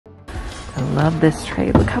I love this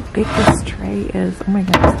tray. Look how big this tray is. Oh my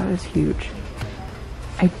goodness, that is huge.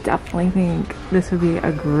 I definitely think this would be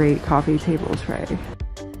a great coffee table tray.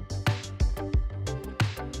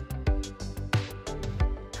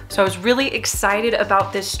 So I was really excited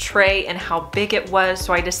about this tray and how big it was,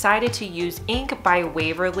 so I decided to use Ink by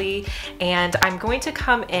Waverly, and I'm going to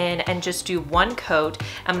come in and just do one coat.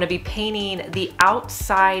 I'm going to be painting the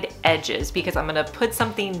outside edges because I'm going to put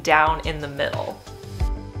something down in the middle.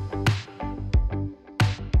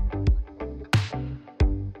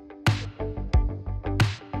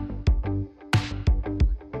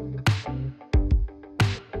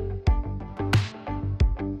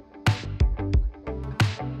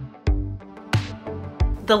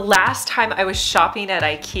 The last time I was shopping at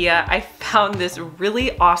IKEA, I found this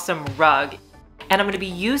really awesome rug, and I'm going to be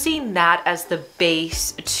using that as the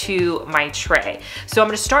base to my tray. So I'm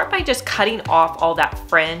going to start by just cutting off all that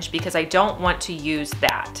fringe because I don't want to use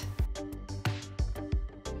that.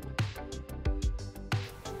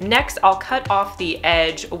 Next, I'll cut off the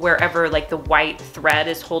edge wherever like the white thread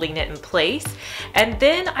is holding it in place. And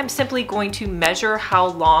then I'm simply going to measure how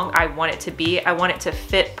long I want it to be. I want it to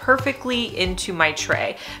fit perfectly into my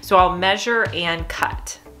tray. So I'll measure and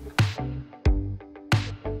cut.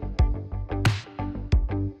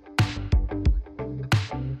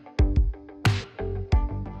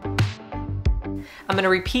 I'm going to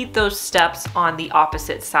repeat those steps on the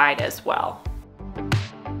opposite side as well.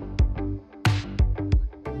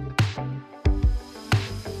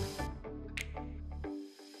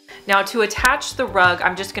 Now to attach the rug,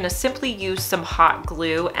 I'm just going to simply use some hot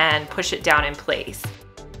glue and push it down in place.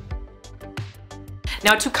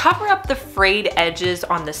 Now to cover up the frayed edges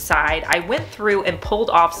on the side, I went through and pulled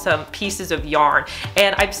off some pieces of yarn,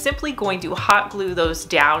 and I'm simply going to hot glue those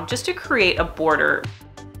down just to create a border.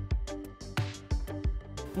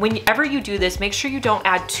 Whenever you do this, make sure you don't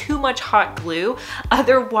add too much hot glue,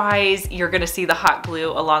 otherwise you're gonna see the hot glue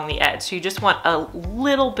along the edge. So you just want a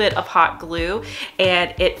little bit of hot glue,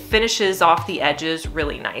 and it finishes off the edges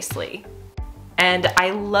really nicely. And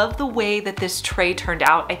I love the way that this tray turned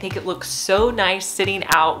out. I think it looks so nice sitting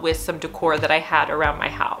out with some decor that I had around my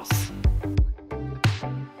house.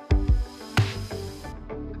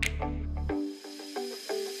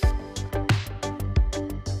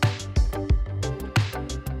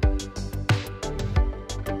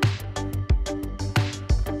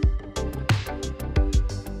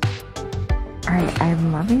 Alright,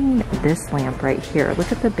 I'm loving this lamp right here.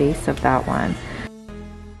 Look at the base of that one.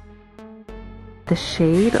 The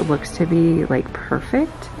shade looks to be like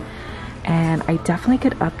perfect, and I definitely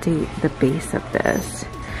could update the base of this.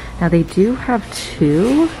 Now they do have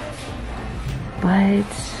two, but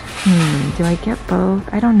do I get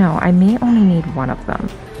both? I don't know. I may only need one of them.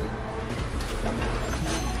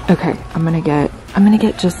 Okay, I'm gonna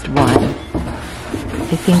get just one.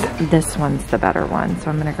 I think this one's the better one, so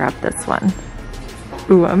I'm gonna grab this one.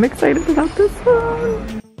 Ooh, I'm excited about this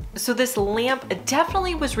one. So this lamp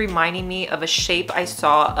definitely was reminding me of a shape I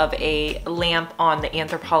saw of a lamp on the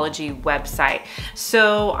Anthropologie website.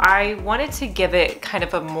 So I wanted to give it kind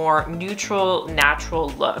of a more neutral, natural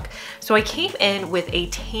look. So I came in with a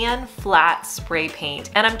tan flat spray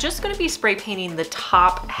paint, and I'm just going to be spray painting the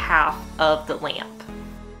top half of the lamp.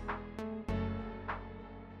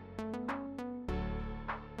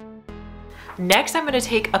 Next, I'm going to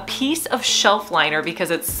take a piece of shelf liner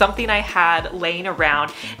because it's something I had laying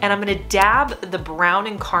around, and I'm going to dab the brown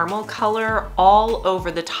and caramel color all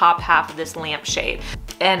over the top half of this lampshade.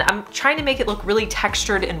 And I'm trying to make it look really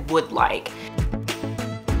textured and wood-like.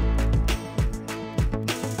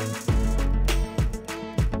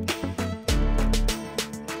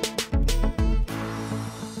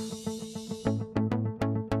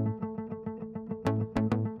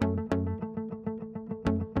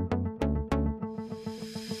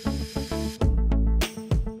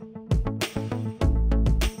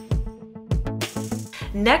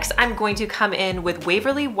 Next, I'm going to come in with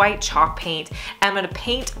Waverly white chalk paint, and I'm going to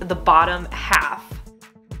paint the bottom half.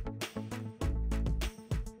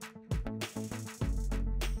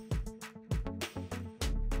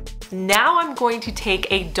 Now I'm going to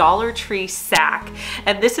take a Dollar Tree sack,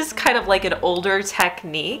 and this is kind of like an older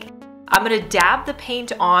technique. I'm going to dab the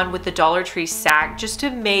paint on with the Dollar Tree sack just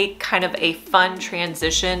to make kind of a fun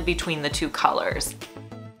transition between the two colors.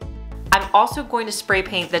 I'm also going to spray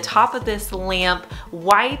paint the top of this lamp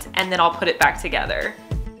white, and then I'll put it back together.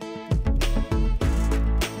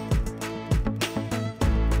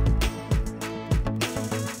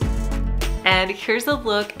 And here's a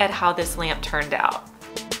look at how this lamp turned out.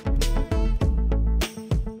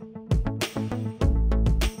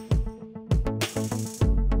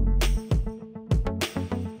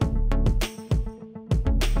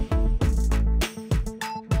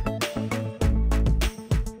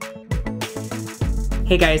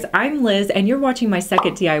 Hey guys, I'm Liz and you're watching my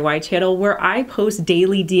second DIY channel where I post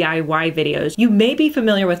daily DIY videos. You may be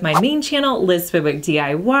familiar with my main channel, Liz Fenwick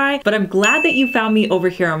DIY, but I'm glad that you found me over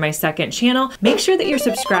here on my second channel. Make sure that you're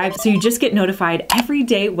subscribed so you just get notified every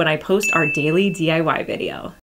day when I post our daily DIY video.